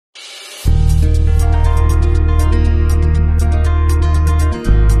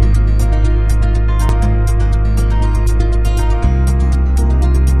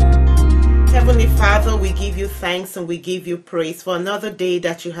thanks and we give you praise for another day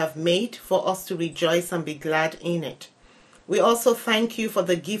that you have made for us to rejoice and be glad in it. We also thank you for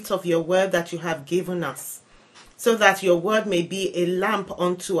the gift of your word that you have given us, so that your word may be a lamp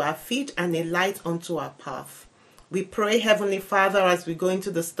unto our feet and a light unto our path. We pray, Heavenly Father, as we go into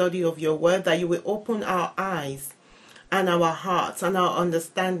the study of your word, that you will open our eyes and our hearts and our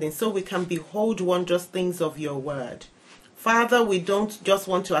understanding so we can behold wondrous things of your word. Father, we don't just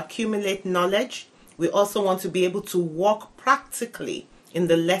want to accumulate knowledge. We also want to be able to walk practically in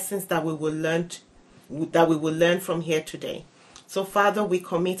the lessons that we will learn from here today. So, Father, we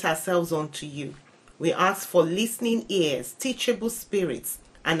commit ourselves unto you. We ask for listening ears, teachable spirits,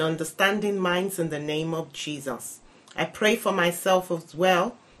 and understanding minds in the name of Jesus. I pray for myself as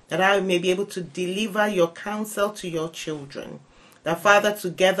well, that I may be able to deliver your counsel to your children. That, Father,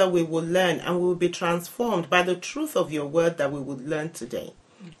 together we will learn and we will be transformed by the truth of your word that we would learn today.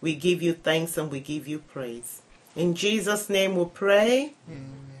 We give you thanks and we give you praise. In Jesus' name we pray.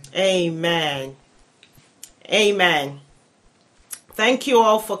 Amen. Amen. Thank you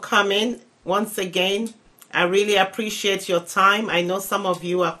all for coming once again. I really appreciate your time. I know some of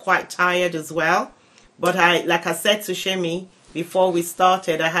you are quite tired as well. But like I said to Shemi before we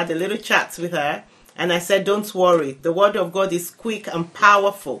started, I had a little chat with her. And I said, don't worry. The word of God is quick and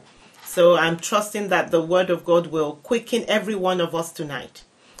powerful. So I'm trusting that the word of God will quicken every one of us tonight.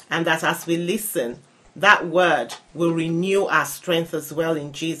 And that as we listen, that word will renew our strength as well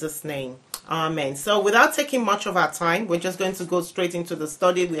in Jesus' name. Amen. So without taking much of our time, we're just going to go straight into the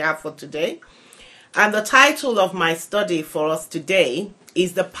study we have for today. And the title of my study for us today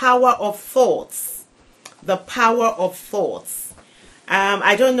is The Power of Thoughts. The Power of Thoughts.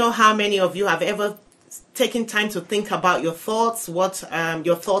 I don't know how many of you have ever taken time to think about your thoughts, what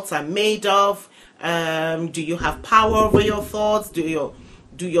your thoughts are made of. Do you have power over your thoughts?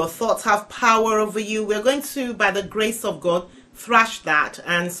 Do your thoughts have power over you? We're going to, by the grace of God, thrash that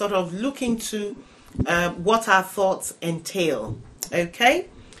and sort of look into what our thoughts entail. Okay?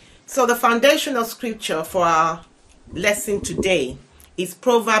 So the foundational scripture for our lesson today is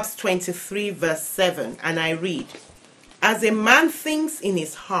Proverbs 23 verse 7, and I read, "As a man thinks in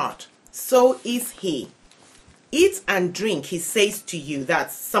his heart, so is he. Eat and drink, he says to you,"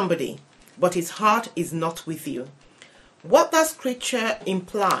 that's somebody, "but his heart is not with you." What that scripture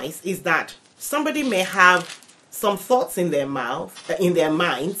implies is that somebody may have some thoughts in their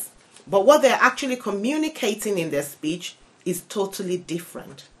minds, but what they're actually communicating in their speech is totally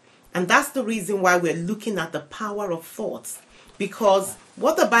different. And that's the reason why we're looking at the power of thoughts. Because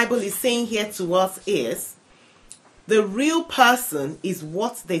what the Bible is saying here to us is, the real person is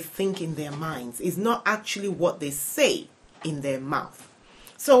what they think in their minds, is not actually what they say in their mouth.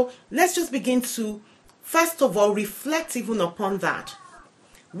 So let's just begin to, first of all, reflect even upon that.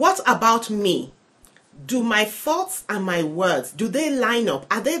 What about me? Do my thoughts and my words, do they line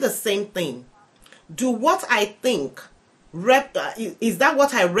up? Are they the same thing? Do what I think, is that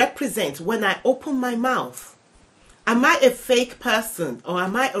what I represent when I open my mouth? Am I a fake person or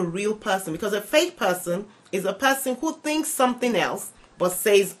am I a real person? Because a fake person is a person who thinks something else but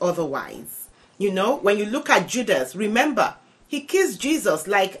says otherwise. You know, when you look at Judas, remember, he kissed Jesus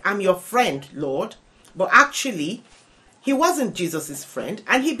like, "I'm your friend, Lord." But actually, he wasn't Jesus's friend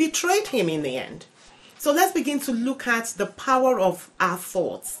and he betrayed him in the end. So let's begin to look at the power of our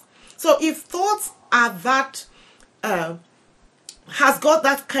thoughts. So if thoughts are that, has got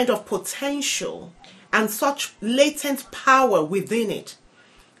that kind of potential and such latent power within it,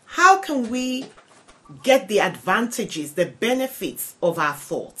 how can we get the advantages, the benefits of our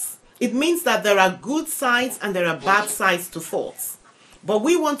thoughts? It means that there are good sides and there are bad sides to thoughts. But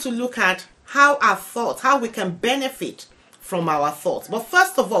we want to look at how our thoughts, how we can benefit from our thoughts. But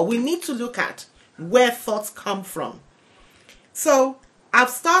first of all, we need to look at where thoughts come from. So I've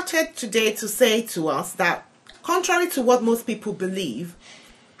started today to say to us that, contrary to what most people believe,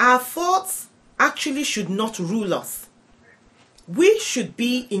 our thoughts actually should not rule us. We should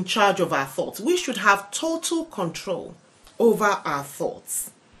be in charge of our thoughts. We should have total control over our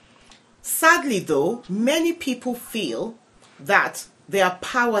thoughts. Sadly, though, many people feel that they are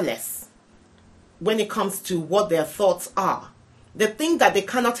powerless when it comes to what their thoughts are. They think that they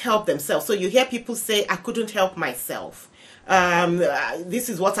cannot help themselves. So you hear people say, "I couldn't help myself. This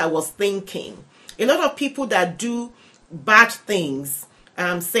is what I was thinking." A lot of people that do bad things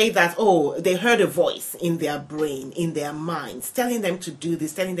say that, oh, they heard a voice in their brain, in their minds, telling them to do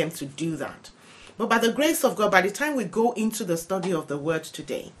this, telling them to do that. But by the grace of God, by the time we go into the study of the word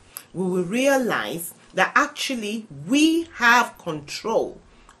today, we will realize that actually we have control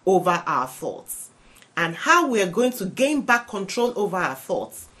over our thoughts. And how we are going to gain back control over our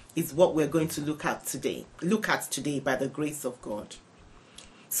thoughts is what we're going to look at today by the grace of God.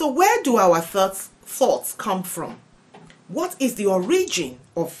 So where do our thoughts come from? What is the origin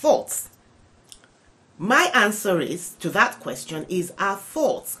of thoughts? My answer to that question is our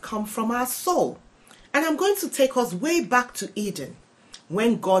thoughts come from our soul. And I'm going to take us way back to Eden,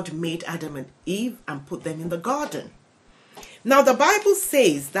 when God made Adam and Eve and put them in the garden. Now the Bible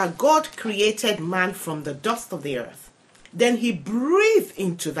says that God created man from the dust of the earth. Then he breathed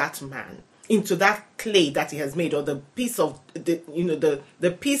into that man, into that clay that he has made, or the piece of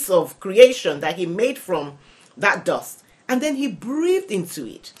the piece of creation that he made from that dust. And then he breathed into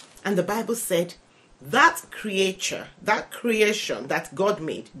it. And the Bible said that creation that God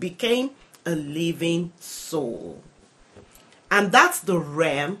made became a living soul. And that's the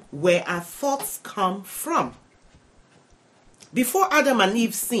realm where our thoughts come from. Before Adam and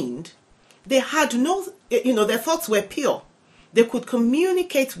Eve sinned, they had their thoughts were pure. They could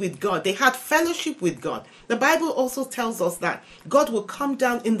communicate with God. They had fellowship with God. The Bible also tells us that God will come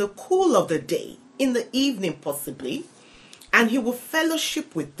down in the cool of the day, in the evening possibly, and he will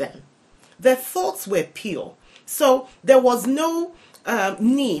fellowship with them. Their thoughts were pure. So there was no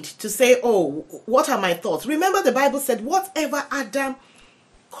need to say, oh, what are my thoughts? Remember, the Bible said whatever Adam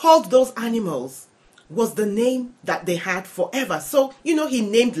called those animals was the name that they had forever. So, he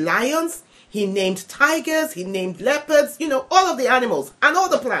named lions, he named tigers, he named leopards, all of the animals and all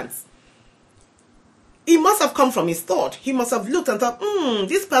the plants. It must have come from his thought. He must have looked and thought,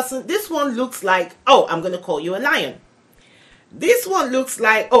 this one looks like, oh, I'm going to call you a lion. This one looks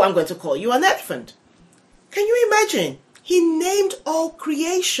like, oh, I'm going to call you an elephant. Can you imagine? He named all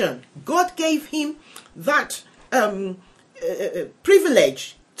creation. God gave him that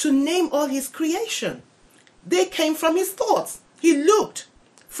privilege to name all his creation. They came from his thoughts. He looked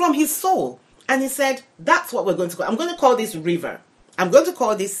from his soul and he said, that's what we're going to call. I'm going to call this river. I'm going to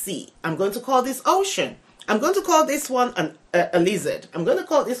call this sea. I'm going to call this ocean. I'm going to call this one a lizard. I'm going to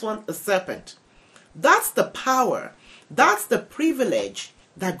call this one a serpent. That's the power. That's the privilege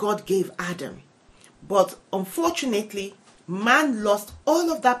that God gave Adam. But unfortunately, man lost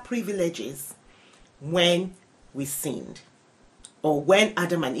all of that privileges when we sinned. Or when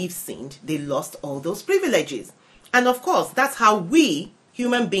Adam and Eve sinned, they lost all those privileges. And of course, that's how we,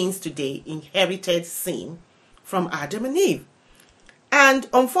 human beings today, inherited sin from Adam and Eve. And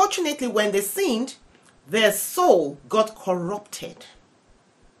unfortunately, when they sinned, their soul got corrupted.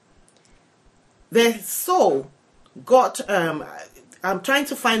 Their soul got, I'm trying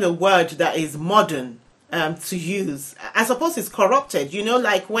to find a word that is modern to use. I suppose it's corrupted.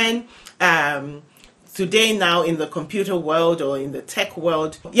 Like when today now in the computer world or in the tech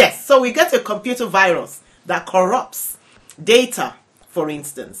world. Yes, so we get a computer virus that corrupts data, for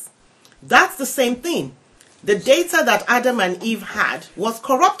instance. That's the same thing. The data that Adam and Eve had was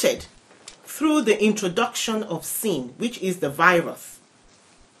corrupted through the introduction of sin, which is the virus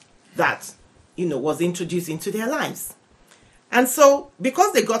that, was introduced into their lives. And so,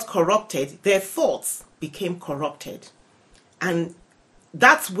 because they got corrupted, their thoughts became corrupted. And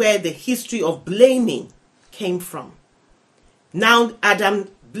that's where the history of blaming came from. Now,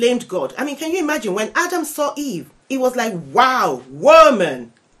 Adam blamed God. I mean, can you imagine when Adam saw Eve? It was like, wow,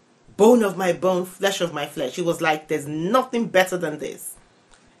 woman, bone of my bone, flesh of my flesh. It was like, there's nothing better than this.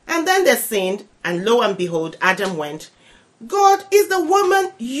 And then they sinned, and lo and behold, Adam went, God is the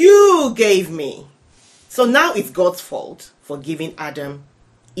woman you gave me. So now it's God's fault for giving Adam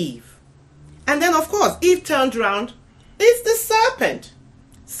Eve. And then, of course, Eve turned around. It's the serpent.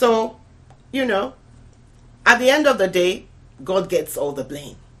 So, at the end of the day, God gets all the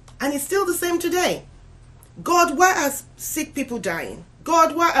blame. And it's still the same today. God, why are sick people dying?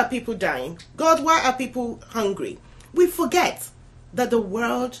 God, why are people dying? God, why are people hungry? We forget that the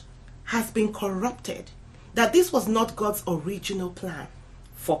world has been corrupted. That this was not God's original plan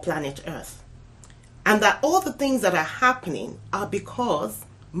for planet Earth. And that all the things that are happening are because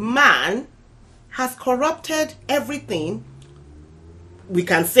man has corrupted everything. We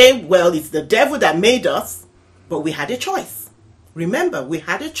can say, well, it's the devil that made us, but we had a choice. Remember, we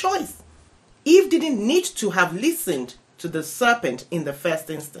had a choice. Eve didn't need to have listened to the serpent in the first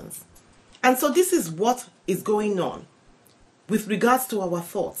instance. And so this is what is going on with regards to our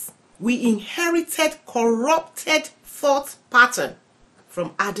thoughts. We inherited corrupted thought pattern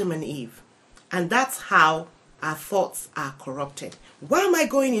from Adam and Eve. And that's how our thoughts are corrupted. Why am I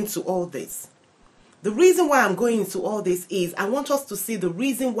going into all this? The reason why I'm going into all this is I want us to see the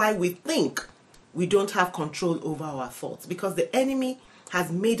reason why we think we don't have control over our thoughts. Because the enemy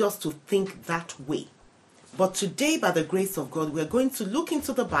has made us to think that way. But today, by the grace of God, we're going to look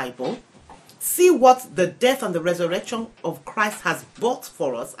into the Bible see what the death and the resurrection of Christ has bought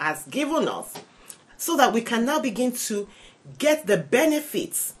for us, has given us, so that we can now begin to get the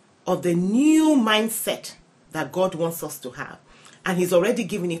benefits of the new mindset that God wants us to have. And he's already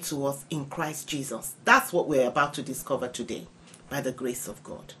given it to us in Christ Jesus. That's what we're about to discover today, by the grace of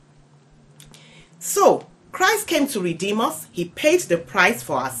God. So, Christ came to redeem us. He paid the price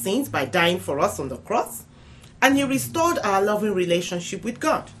for our sins by dying for us on the cross. And he restored our loving relationship with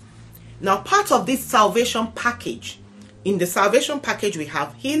God. Now, part of this salvation package, in the salvation package we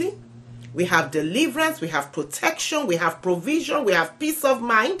have healing, we have deliverance, we have protection, we have provision, we have peace of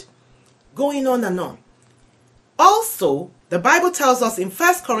mind, going on and on. Also, the Bible tells us in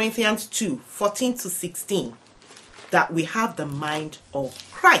 1 Corinthians 2:14-16 that we have the mind of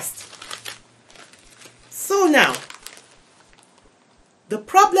Christ. So now, the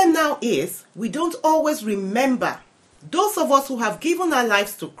problem now is we don't always remember. Those of us who have given our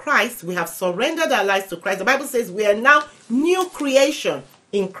lives to Christ, we have surrendered our lives to Christ. The Bible says we are now new creation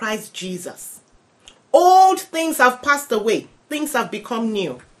in Christ Jesus. Old things have passed away. Things have become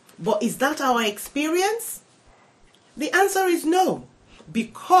new. But is that our experience? The answer is no.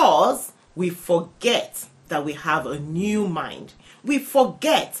 Because we forget that we have a new mind. We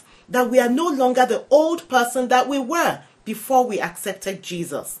forget that we are no longer the old person that we were before we accepted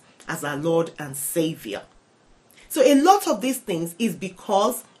Jesus as our Lord and Savior. So a lot of these things is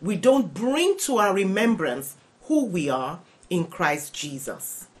because we don't bring to our remembrance who we are in Christ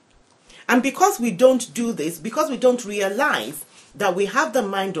Jesus. And because we don't do this, because we don't realize that we have the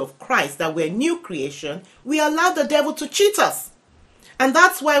mind of Christ, that we're new creation, we allow the devil to cheat us. And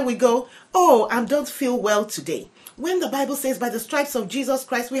that's why we go, oh, I don't feel well today. When the Bible says by the stripes of Jesus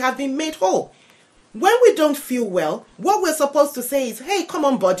Christ, we have been made whole. When we don't feel well, what we're supposed to say is, hey, come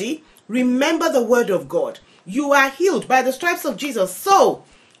on, body, remember the word of God. You are healed by the stripes of Jesus. So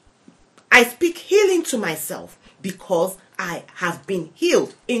I speak healing to myself because I have been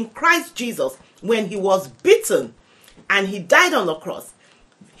healed in Christ Jesus. When he was beaten and he died on the cross,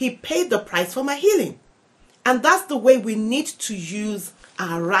 he paid the price for my healing. And that's the way we need to use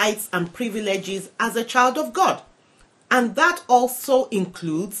our rights and privileges as a child of God. And that also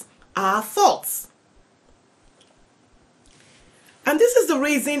includes our thoughts. And this is the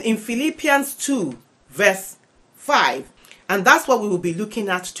reason in Philippians 2, verse 5. And that's what we will be looking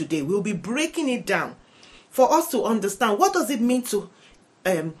at today. We'll be breaking it down for us to understand what does it mean to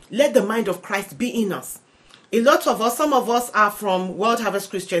let the mind of Christ be in us. A lot of us, some of us are from World Harvest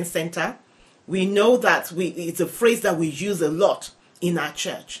Christian Center. We know that it's a phrase that we use a lot in our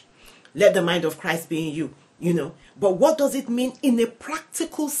church. Let the mind of Christ be in you, you know. But what does it mean in a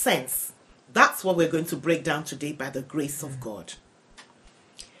practical sense? That's what we're going to break down today by the grace of God.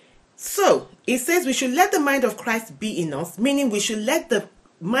 So, it says we should let the mind of Christ be in us, meaning we should let the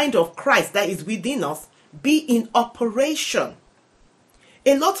mind of Christ that is within us be in operation.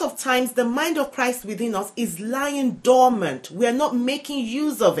 A lot of times, the mind of Christ within us is lying dormant. We are not making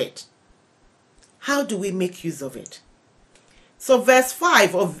use of it. How do we make use of it? So verse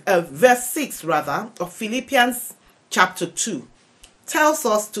 6 of Philippians chapter 2 tells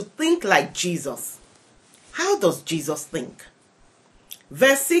us to think like Jesus. How does Jesus think?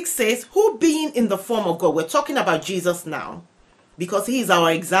 Verse 6 says, who being in the form of God, we're talking about Jesus now, because he is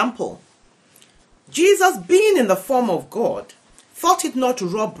our example. Jesus being in the form of God, thought it not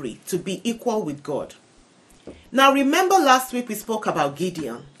robbery to be equal with God. Now remember last week we spoke about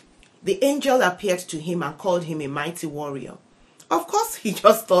Gideon. The angel appeared to him and called him a mighty warrior. Of course he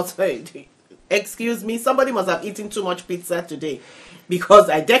just thought, hey, excuse me, somebody must have eaten too much pizza today, because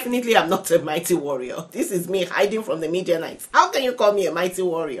I definitely am not a mighty warrior. This is me hiding from the Midianites. How can you call me a mighty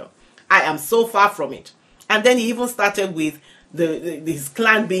warrior? I am so far from it. And then he even started with his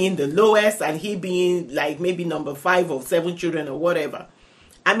clan being the lowest and he being like maybe number 5 of 7 children or whatever.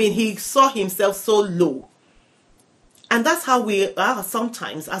 I mean, he saw himself so low. And that's how we are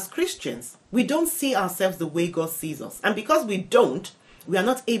sometimes as Christians. We don't see ourselves the way God sees us. And because we don't, we are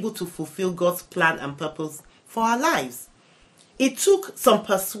not able to fulfill God's plan and purpose for our lives. It took some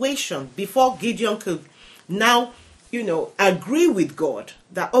persuasion before Gideon could now, agree with God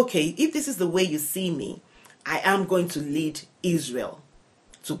that, okay, if this is the way you see me, I am going to lead Israel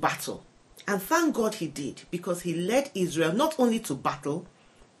to battle. And thank God he did, because he led Israel not only to battle,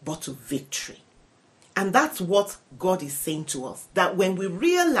 but to victory. And that's what God is saying to us, that when we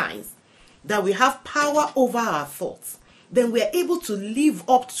realize that we have power over our thoughts, then we are able to live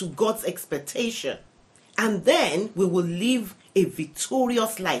up to God's expectation. And then we will live a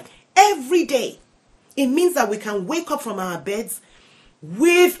victorious life every day. It means that we can wake up from our beds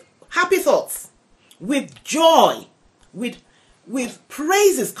with happy thoughts, with joy, with with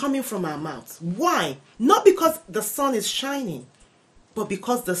praises coming from our mouths. Why? Not because the sun is shining, but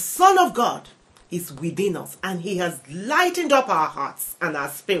because the Son of God is within us and he has lightened up our hearts and our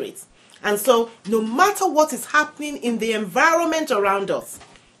spirits. And so no matter what is happening in the environment around us,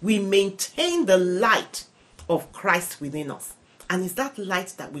 we maintain the light of Christ within us. And it's that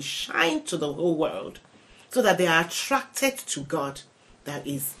light that we shine to the whole world so that they are attracted to God that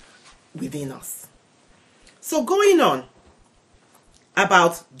is within us. So going on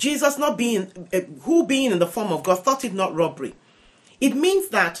about Jesus not being, who being in the form of God thought it not robbery. It means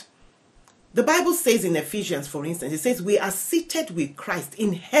that the Bible says in Ephesians, for instance, it says we are seated with Christ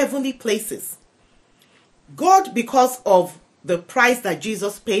in heavenly places. God, because of the price that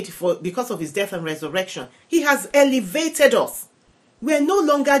Jesus paid for, because of his death and resurrection, he has elevated us. We are no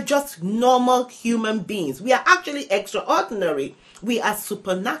longer just normal human beings. We are actually extraordinary. We are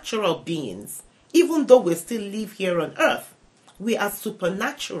supernatural beings. Even though we still live here on earth, we are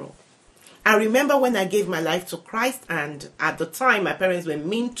supernatural. I remember when I gave my life to Christ, and at the time my parents were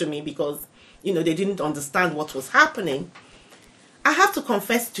mean to me because they didn't understand what was happening. I have to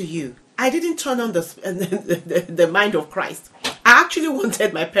confess to you, I didn't turn on the mind of Christ. I actually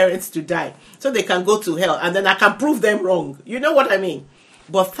wanted my parents to die so they can go to hell and then I can prove them wrong. You know what I mean?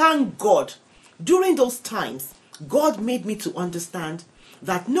 But thank God, during those times, God made me to understand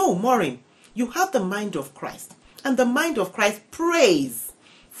that no, Morin, you have the mind of Christ. And the mind of Christ prays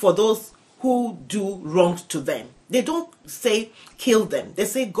for those who do wrong to them. They don't say kill them. They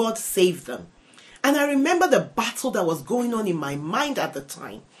say God save them. And I remember the battle that was going on in my mind at the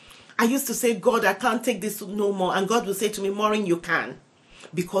time. I used to say, God, I can't take this no more. And God will say to me, Morin, you can.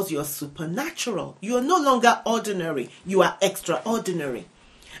 Because you're supernatural. You are no longer ordinary. You are extraordinary.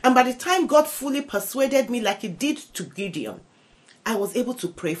 And by the time God fully persuaded me like he did to Gideon, I was able to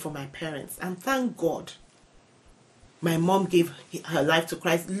pray for my parents. And thank God, my mom gave her life to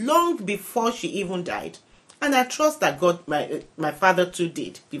Christ long before she even died. And I trust that God, my father too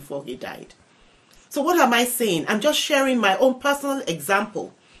did before he died. So what am I saying? I'm just sharing my own personal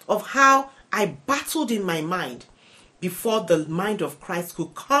example of how I battled in my mind before the mind of Christ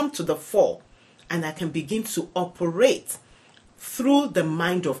could come to the fore and I can begin to operate through the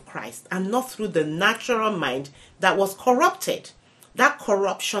mind of Christ and not through the natural mind that was corrupted. That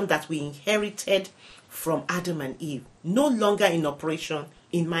corruption that we inherited from Adam and Eve, no longer in operation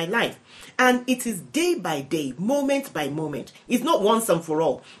in my life. And it is day by day, moment by moment. It's not once and for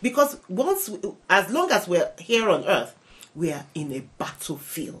all. Because as long as we're here on earth, we are in a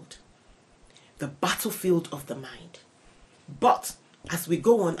battlefield. The battlefield of the mind. But as we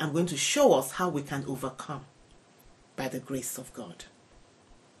go on, I'm going to show us how we can overcome by the grace of God.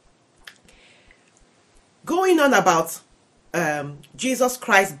 Going on about Jesus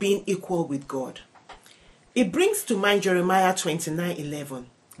Christ being equal with God. It brings to mind Jeremiah 29:11.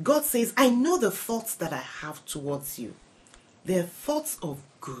 God says, I know the thoughts that I have towards you. They're thoughts of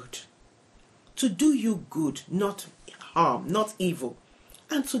good. To do you good, not harm, not evil.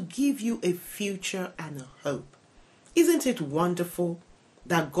 And to give you a future and a hope. Isn't it wonderful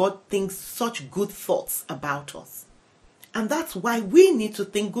that God thinks such good thoughts about us? And that's why we need to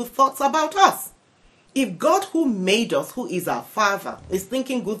think good thoughts about us. If God who made us, who is our Father, is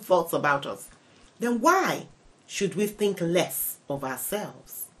thinking good thoughts about us, then why should we think less of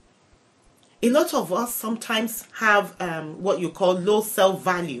ourselves? A lot of us sometimes have what you call low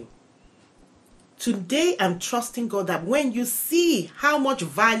self-value. Today, I'm trusting God that when you see how much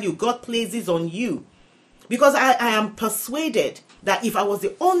value God places on you, because I am persuaded that if I was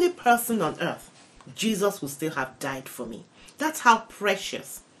the only person on earth, Jesus would still have died for me. That's how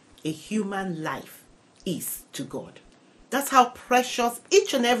precious a human life is to God. That's how precious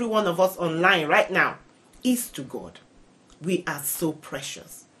each and every one of us online right now is to God. We are so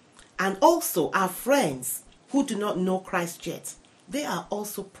precious. And also our friends who do not know Christ yet, they are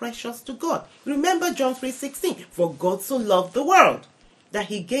also precious to God. Remember John 3:16, for God so loved the world that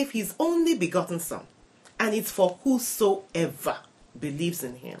he gave his only begotten Son. And it's for whosoever believes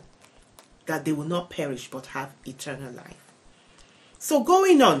in him, that they will not perish but have eternal life. So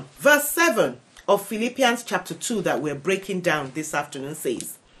going on, verse 7 of Philippians chapter 2 that we're breaking down this afternoon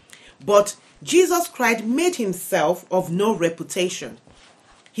says, but Jesus Christ made himself of no reputation.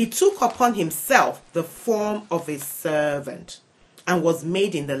 He took upon himself the form of a servant and was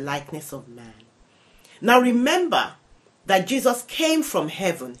made in the likeness of man. Now remember that Jesus came from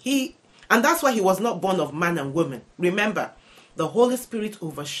heaven. And that's why he was not born of man and woman. Remember, the Holy Spirit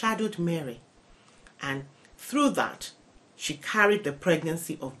overshadowed Mary. And through that, she carried the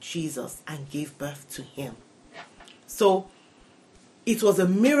pregnancy of Jesus and gave birth to him. So it was a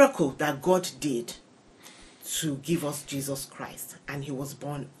miracle that God did to give us Jesus Christ, and he was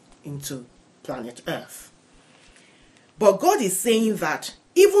born into planet Earth. But God is saying that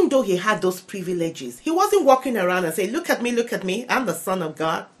even though he had those privileges, he wasn't walking around and saying, look at me, I'm the Son of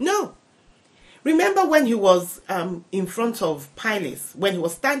God. No. Remember when he was in front of Pilate, when he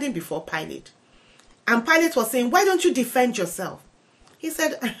was standing before Pilate, and Pilate was saying, why don't you defend yourself? He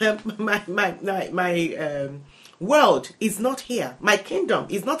said, my world is not here. My kingdom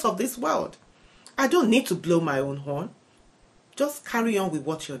is not of this world. I don't need to blow my own horn. Just carry on with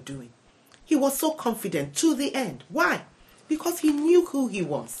what you're doing. He was so confident to the end. Why? Because he knew who he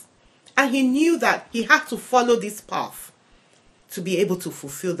was. And he knew that he had to follow this path to be able to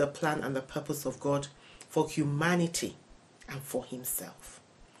fulfill the plan and the purpose of God for humanity and for himself.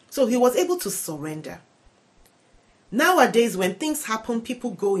 So he was able to surrender. Nowadays, when things happen,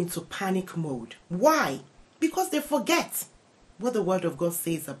 people go into panic mode. Why? Because they forget what the Word of God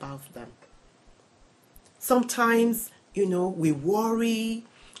says about them. Sometimes, we worry,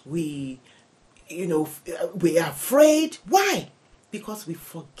 we're afraid. Why? Because we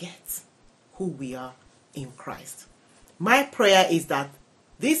forget who we are in Christ. My prayer is that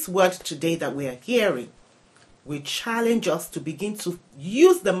this word today that we are hearing will challenge us to begin to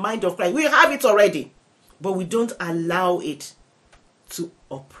use the mind of Christ. We have it already, but we don't allow it to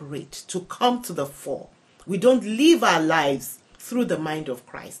operate, to come to the fore. We don't live our lives through the mind of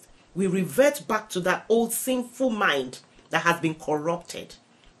Christ. We revert back to that old sinful mind that has been corrupted.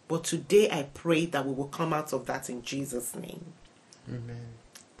 But today I pray that we will come out of that in Jesus' name. Amen.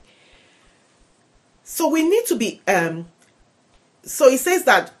 So we need to be, so it says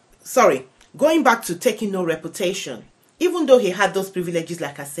that, going back to taking no reputation, even though he had those privileges,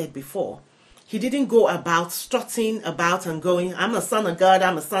 like I said before, he didn't go about strutting about and going, I'm a son of God,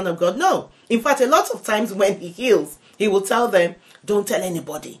 I'm a son of God. No. In fact, a lot of times when he heals, he will tell them, don't tell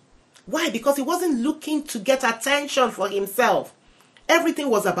anybody. Why? Because he wasn't looking to get attention for himself. Everything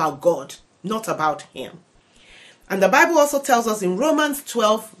was about God, not about him. And the Bible also tells us in Romans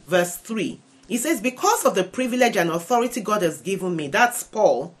 12, verse 3, it says, because of the privilege and authority God has given me, that's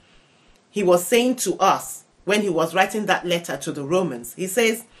Paul, he was saying to us when he was writing that letter to the Romans, he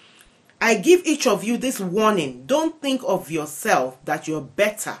says, I give each of you this warning. Don't think of yourself that you're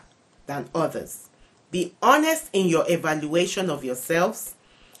better than others. Be honest in your evaluation of yourselves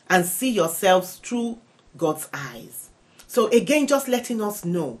and see yourselves through God's eyes. So again, just letting us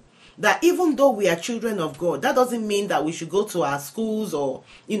know that even though we are children of God, that doesn't mean that we should go to our schools or,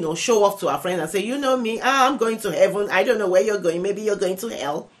 show off to our friends and say, me, I'm going to heaven. I don't know where you're going. Maybe you're going to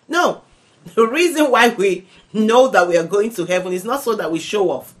hell. No. The reason why we know that we are going to heaven is not so that we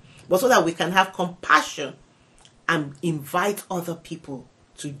show off, but so that we can have compassion and invite other people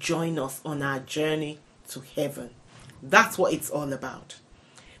to join us on our journey to heaven. That's what it's all about.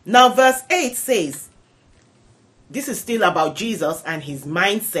 Now, verse 8 says, this is still about Jesus and his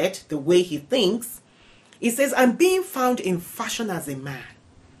mindset, the way he thinks. It says, and being found in fashion as a man,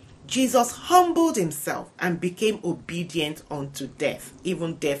 Jesus humbled himself and became obedient unto death,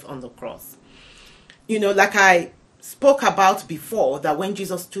 even death on the cross. Like I spoke about before, that when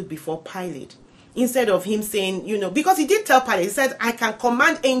Jesus stood before Pilate, instead of him saying, because he did tell Pilate, he said, I can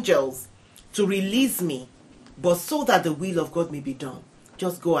command angels to release me, but so that the will of God may be done.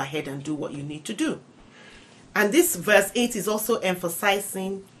 Just go ahead and do what you need to do. And this verse 8 is also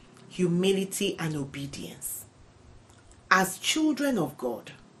emphasizing humility and obedience. As children of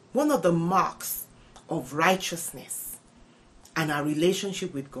God, one of the marks of righteousness and our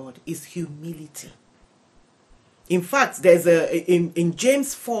relationship with God is humility. In fact, there's in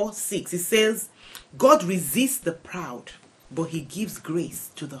James 4:6, it says, God resists the proud, but he gives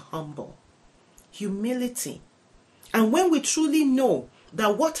grace to the humble. Humility. And when we truly know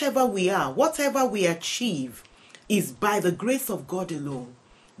that whatever we are, whatever we achieve is by the grace of God alone,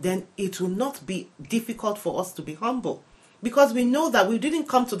 then it will not be difficult for us to be humble. Because we know that we didn't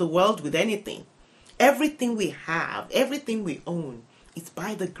come to the world with anything. Everything we have, everything we own, is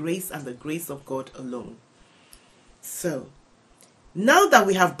by the grace and the grace of God alone. So, now that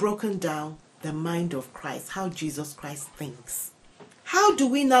we have broken down the mind of Christ, how Jesus Christ thinks, how do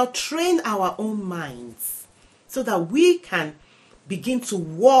we now train our own minds so that we can begin to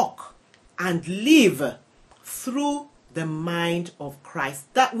walk and live through the mind of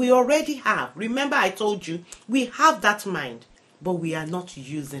Christ that we already have? Remember, I told you, we have that mind, but we are not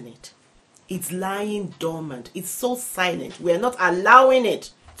using it. It's lying dormant. It's so silent. We are not allowing it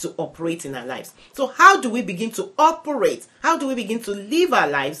to operate in our lives. So how do we begin to operate? How do we begin to live our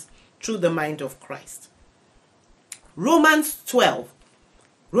lives through the mind of Christ? Romans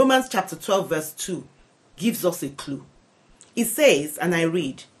chapter 12 verse 2 gives us a clue. It says, and I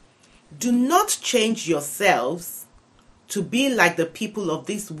read, Do not change yourselves to be like the people of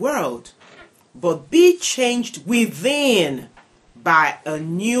this world, but be changed within by a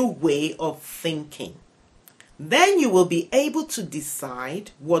new way of thinking. Then you will be able to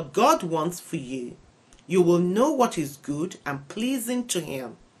decide what God wants for you. You will know what is good and pleasing to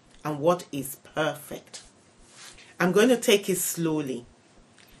Him and what is perfect. I'm going to take it slowly.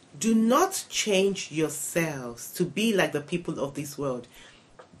 Do not change yourselves to be like the people of this world.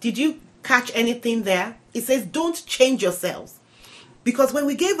 Did you catch anything there? It says don't change yourselves. Because when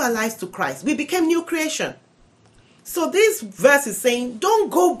we gave our lives to Christ, we became new creation. So this verse is saying,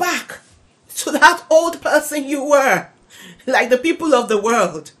 don't go back to that old person you were, like the people of the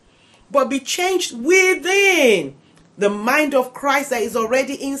world, but be changed within the mind of Christ that is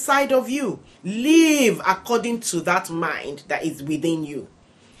already inside of you. Live according to that mind that is within you.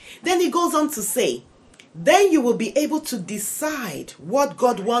 Then he goes on to say, then you will be able to decide what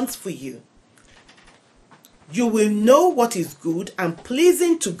God wants for you. You will know what is good and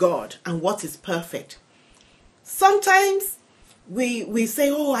pleasing to God and what is perfect. Sometimes we say,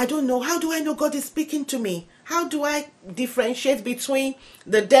 oh, I don't know. How do I know God is speaking to me? How do I differentiate between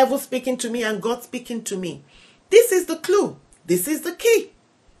the devil speaking to me and God speaking to me? This is the clue. This is the key.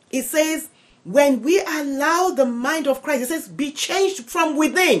 It says, when we allow the mind of Christ, it says, be changed from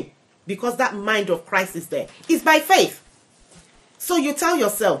within, because that mind of Christ is there. It's by faith. So you tell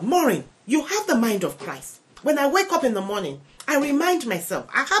yourself, Morin, you have the mind of Christ. When I wake up in the morning, I remind myself,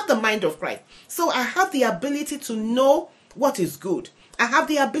 I have the mind of Christ. So I have the ability to know what is good. I have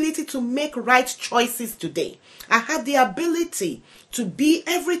the ability to make right choices today. I have the ability to be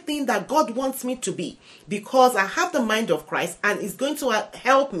everything that God wants me to be, because I have the mind of Christ, and it's going to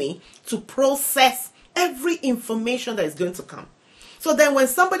help me to process every information that is going to come. So then when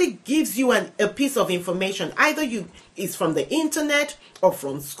somebody gives you a piece of information, either it's from the internet or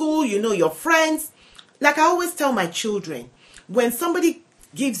from school, your friends. Like I always tell my children, when somebody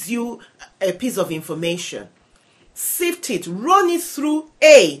gives you a piece of information, sift it, run it through.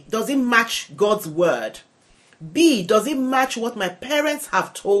 A, does it match God's word? B, does it match what my parents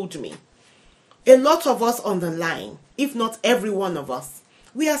have told me? A lot of us on the line, if not every one of us,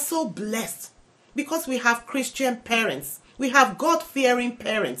 we are so blessed because we have Christian parents. We have God-fearing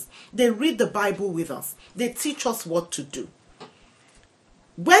parents. They read the Bible with us. They teach us what to do.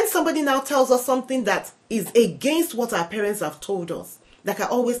 When somebody now tells us something that is against what our parents have told us, like I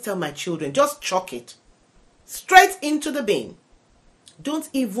always tell my children, just chuck it straight into the bin. Don't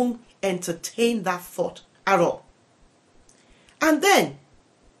even entertain that thought at all. And then,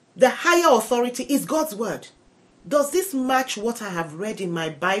 the higher authority is God's word. Does this match what I have read in my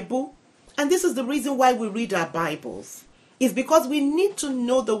Bible? And this is the reason why we read our Bibles. It's because we need to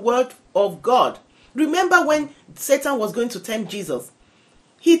know the word of God. Remember when Satan was going to tempt Jesus?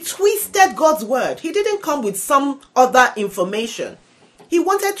 He twisted God's word. He didn't come with some other information. He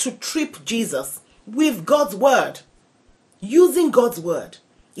wanted to trip Jesus with God's word, using God's word.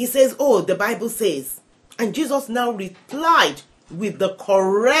 He says, oh, the Bible says. And Jesus now replied with the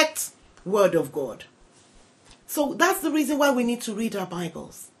correct word of God. So that's the reason why we need to read our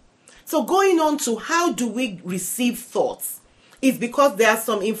Bibles. So going on to how do we receive thoughts, is because there are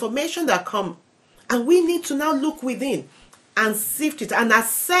some information that come, and we need to now look within and sift it and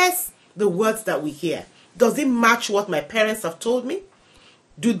assess the words that we hear. Does it match what my parents have told me?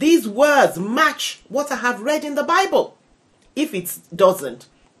 Do these words match what I have read in the Bible? If it doesn't,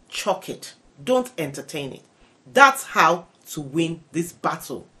 chuck it. Don't entertain it. That's how to win this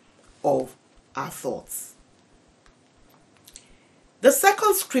battle of our thoughts. The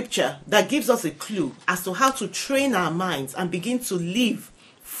second scripture that gives us a clue as to how to train our minds and begin to live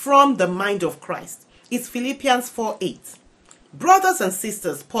from the mind of Christ is Philippians 4:8. Brothers and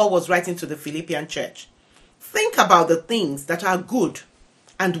sisters, Paul was writing to the Philippian church. Think about the things that are good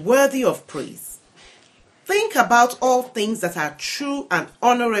and worthy of praise. Think about all things that are true and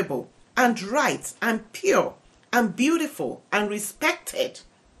honorable and right and pure and beautiful and respected.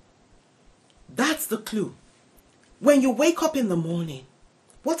 That's the clue. When you wake up in the morning,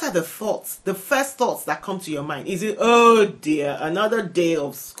 what are the thoughts, the first thoughts that come to your mind? Is it, oh dear, another day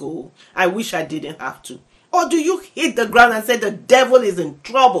of school. I wish I didn't have to. Or do you hit the ground and say the devil is in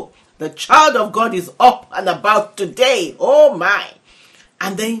trouble? The child of God is up and about today. Oh my.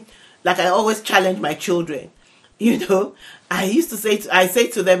 And then, like I always challenge my children, I say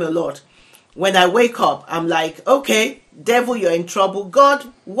to them a lot, when I wake up, I'm like, okay, devil, you're in trouble.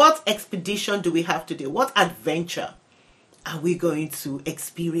 God, what expedition do we have today? What adventure are we going to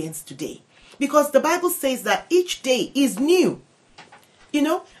experience today? Because the Bible says that each day is new.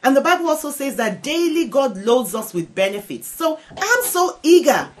 And the Bible also says that daily God loads us with benefits. So I'm so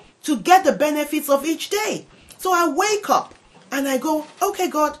eager to get the benefits of each day. So I wake up and I go, okay,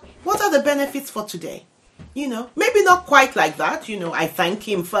 God, what are the benefits for today? Maybe not quite like that. I thank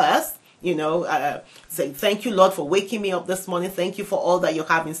him first, say, thank you, Lord, for waking me up this morning. Thank you for all that you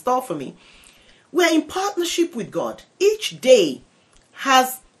have in store for me. We're in partnership with God. Each day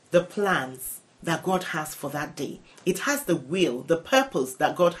has the plans that God has for that day. It has the will, the purpose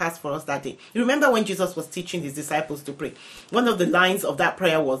that God has for us that day. You remember when Jesus was teaching his disciples to pray? One of the lines of that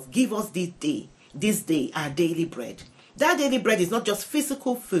prayer was, give us this day, our daily bread. That daily bread is not just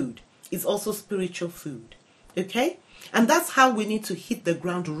physical food. It's also spiritual food. Okay? And that's how we need to hit the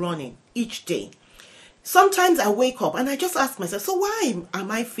ground running each day. Sometimes I wake up and I just ask myself, so why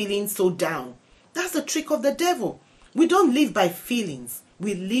am I feeling so down? That's the trick of the devil. We don't live by feelings.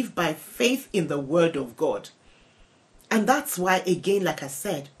 We live by faith in the word of God. And that's why, again, like I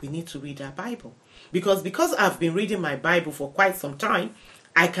said, we need to read our Bible. Because I've been reading my Bible for quite some time,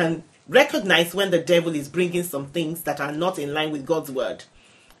 I can recognize when the devil is bringing some things that are not in line with God's word.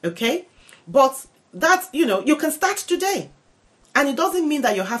 Okay? But that's, you can start today. And it doesn't mean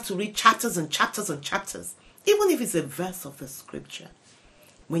that you have to read chapters and chapters and chapters. Even if it's a verse of the scripture.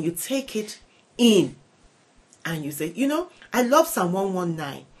 When you take it in and you say, I love Psalm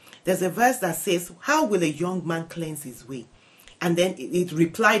 119. There's a verse that says, how will a young man cleanse his way? And then it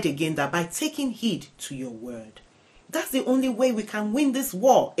replied again that by taking heed to your word. That's the only way we can win this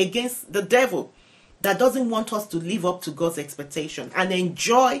war against the devil that doesn't want us to live up to God's expectation and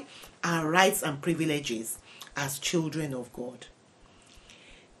enjoy our rights and privileges as children of God.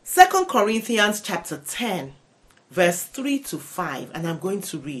 2 Corinthians chapter 10, verse 3 to 5, and I'm going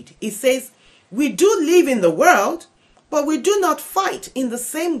to read. It says, we do live in the world, but we do not fight in the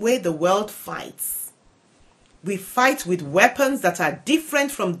same way the world fights. We fight with weapons that are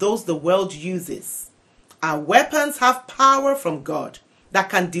different from those the world uses. Our weapons have power from God that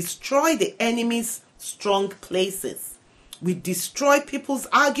can destroy the enemy's strong places. We destroy people's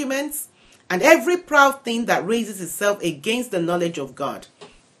arguments and every proud thing that raises itself against the knowledge of God.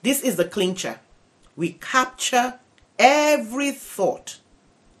 This is the clincher. We capture every thought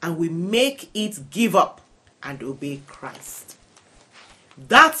and we make it give up and obey Christ.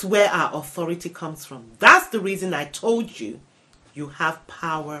 That's where our authority comes from. That's the reason I told you, you have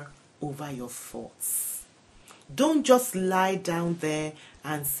power over your thoughts. Don't just lie down there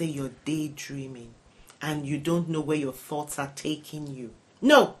and say you're daydreaming and you don't know where your thoughts are taking you.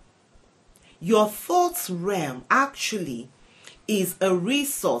 No. Your thoughts realm actually is a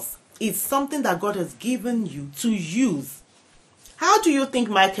resource. It's something that God has given you to use. How do you think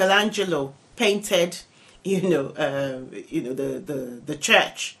Michelangelo painted, the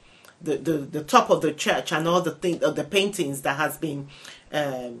church, the top of the church and all the paintings that has been,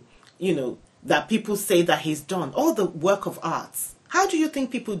 that people say that he's done, all the work of arts? How do you think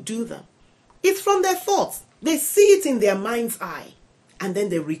people do them? It's from their thoughts. They see it in their mind's eye and then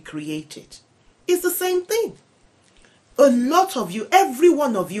they recreate it. It's the same thing. A lot of you, every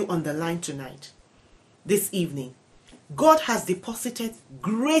one of you on the line tonight, this evening, God has deposited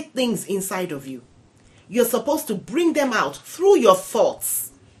great things inside of you. You're supposed to bring them out through your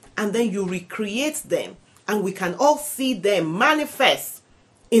thoughts and then you recreate them and we can all see them manifest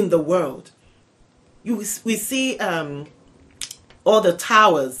in the world. We see all the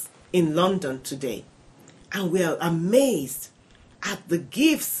towers in London today and we are amazed at the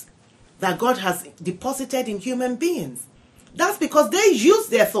gifts that God has deposited in human beings. That's because they use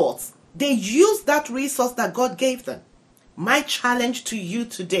their thoughts. They use that resource that God gave them. My challenge to you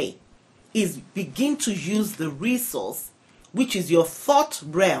today is begin to use the resource, which is your thought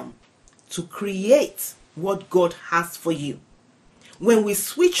realm, to create what God has for you. When we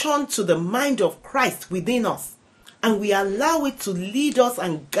switch on to the mind of Christ within us and we allow it to lead us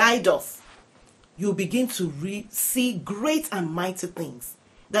and guide us, you'll begin to see great and mighty things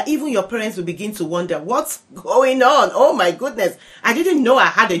that even your parents will begin to wonder, what's going on? Oh my goodness, I didn't know I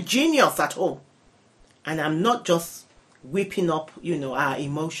had a genius at home. And I'm not just whipping up, our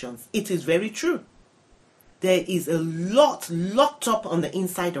emotions. It is very true. There is a lot locked up on the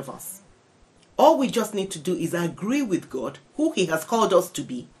inside of us. All we just need to do is agree with God, who He has called us to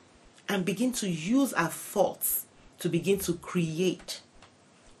be, and begin to use our thoughts to begin to create.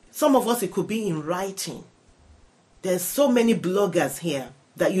 Some of us, it could be in writing. There's so many bloggers here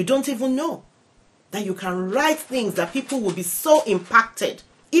that you don't even know, that you can write things that people will be so impacted,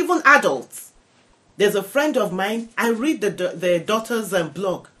 even adults. There's a friend of mine, I read the daughter's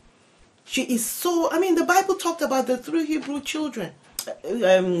blog. She is so, the Bible talked about the 3 Hebrew children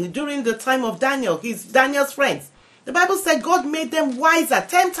during the time of Daniel, Daniel's friends. The Bible said God made them wiser,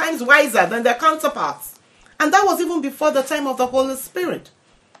 10 times wiser than their counterparts. And that was even before the time of the Holy Spirit.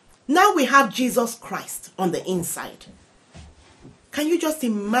 Now we have Jesus Christ on the inside. Can you just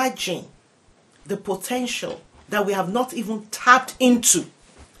imagine the potential that we have not even tapped into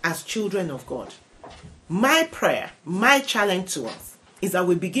as children of God? My prayer, my challenge to us is that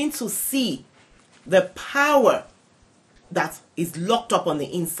we begin to see the power that is locked up on the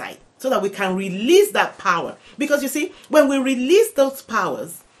inside so that we can release that power. Because you see, when we release those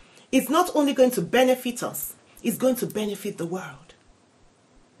powers, it's not only going to benefit us, it's going to benefit the world.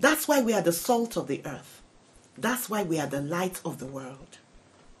 That's why we are the salt of the earth. That's why we are the light of the world.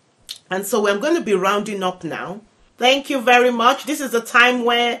 And so I'm going to be rounding up now. Thank you very much. This is a time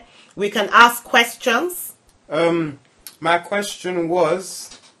where we can ask questions. My question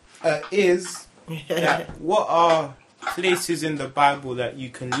is that what are places in the Bible that you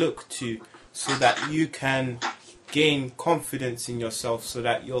can look to so that you can gain confidence in yourself so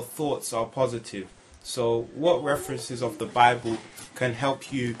that your thoughts are positive? So what references of the Bible can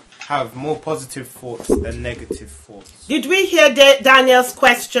help you have more positive thoughts than negative thoughts? Did we hear Daniel's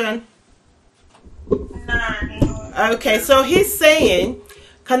question? Okay, so he's saying,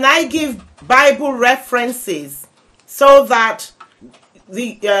 can I give Bible references so that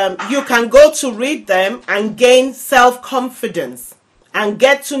you can go to read them and gain self-confidence and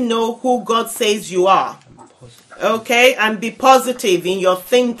get to know who God says you are? Okay, and be positive in your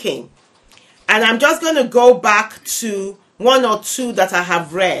thinking. And I'm just going to go back to one or two that I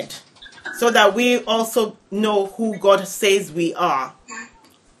have read so that we also know who God says we are.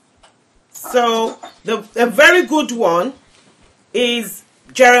 So a very good one is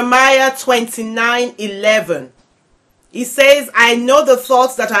Jeremiah 29:11. He says, I know the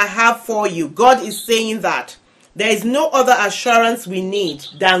thoughts that I have for you. God is saying that. There is no other assurance we need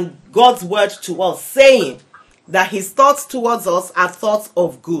than God's word to us, saying that his thoughts towards us are thoughts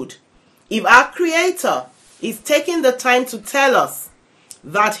of good. If our Creator is taking the time to tell us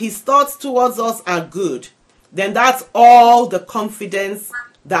that his thoughts towards us are good, then that's all the confidence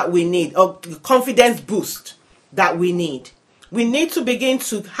that we need, or the confidence boost that we need. We need to begin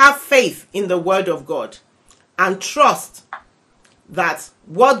to have faith in the word of God and trust that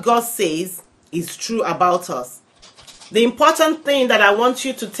what God says is true about us. The important thing that I want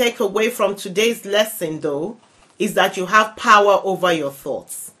you to take away from today's lesson, though, is that you have power over your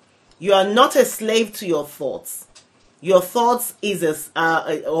thoughts. You are not a slave to your thoughts. Your thoughts is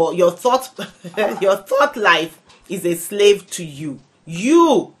your thought life is a slave to you.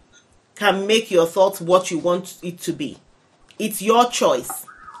 You can make your thoughts what you want it to be. It's your choice.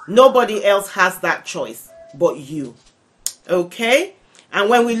 Nobody else has that choice but you. Okay? And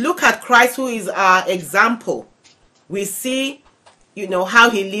when we look at Christ, who is our example, we see,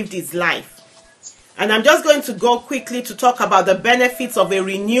 how he lived his life. And I'm just going to go quickly to talk about the benefits of a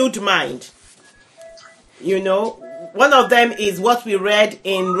renewed mind. One of them is what we read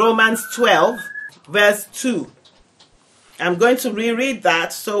in Romans 12, verse 2. I'm going to reread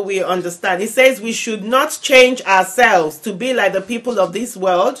that so we understand. It says, we should not change ourselves to be like the people of this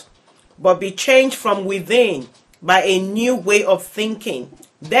world, but be changed from within by a new way of thinking.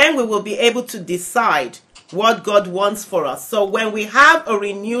 Then we will be able to decide what God wants for us. So when we have a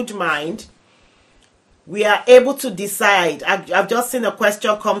renewed mind, we are able to decide. I've just seen a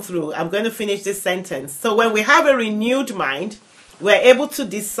question come through. I'm going to finish this sentence. So when we have a renewed mind, we're able to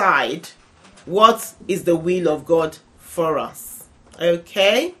decide what is the will of God for us.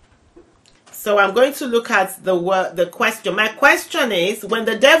 Okay? So I'm going to look at the question. My question is, when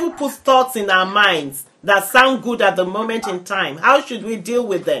the devil puts thoughts in our minds that sound good at the moment in time, how should we deal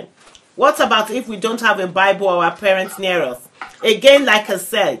with them? What about if we don't have a Bible or our parents near us? Again, like I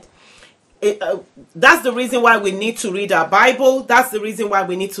said, that's the reason why we need to read our Bible. That's the reason why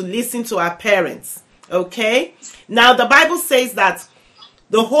we need to listen to our parents. Okay? Now, the Bible says that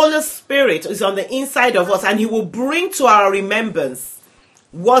the Holy Spirit is on the inside of us and he will bring to our remembrance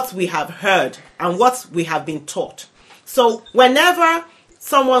what we have heard and what we have been taught. So whenever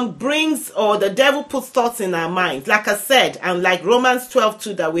someone brings or the devil puts thoughts in our minds, like I said, and like Romans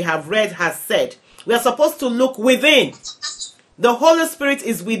 12:2 that we have read has said, we are supposed to look within. The Holy Spirit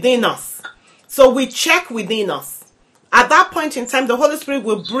is within us. So we check within us. At that point in time, the Holy Spirit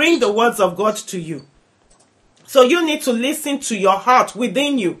will bring the words of God to you. So you need to listen to your heart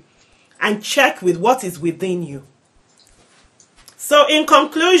within you and check with what is within you. So in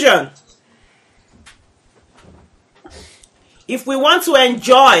conclusion, if we want to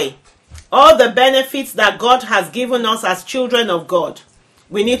enjoy all the benefits that God has given us as children of God,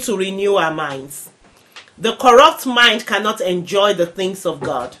 we need to renew our minds. The corrupt mind cannot enjoy the things of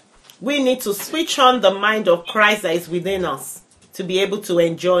God. We need to switch on the mind of Christ that is within us to be able to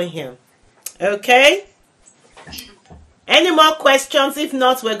enjoy him. Okay? Any more questions? If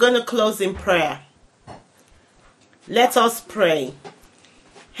not, we're going to close in prayer. Let us pray.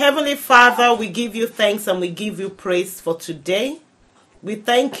 Heavenly Father, we give you thanks and we give you praise for today. We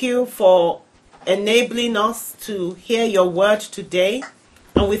thank you for enabling us to hear your word today.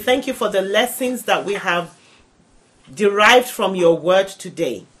 And we thank you for the lessons that we have derived from your word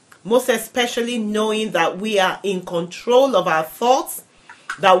today. Most especially knowing that we are in control of our thoughts,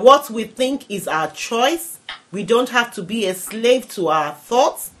 that what we think is our choice. We don't have to be a slave to our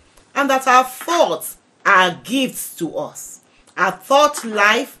thoughts, and that our thoughts are gifts to us. Our thought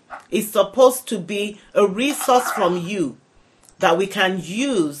life is supposed to be a resource from you that we can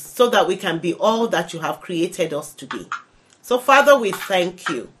use so that we can be all that you have created us to be. So, Father, we thank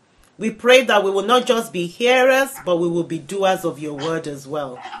you. We pray that we will not just be hearers, but we will be doers of your word as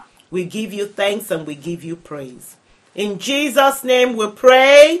well. We give you thanks and we give you praise. In Jesus' name we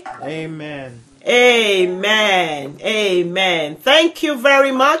pray. Amen. Amen. Amen. Thank you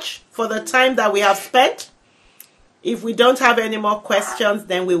very much for the time that we have spent. If we don't have any more questions,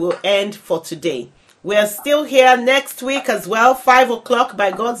 then we will end for today. We are still here next week as well, 5 o'clock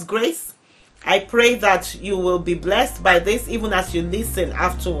by God's grace. I pray that you will be blessed by this even as you listen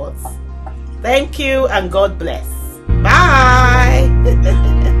afterwards. Thank you and God bless. Bye.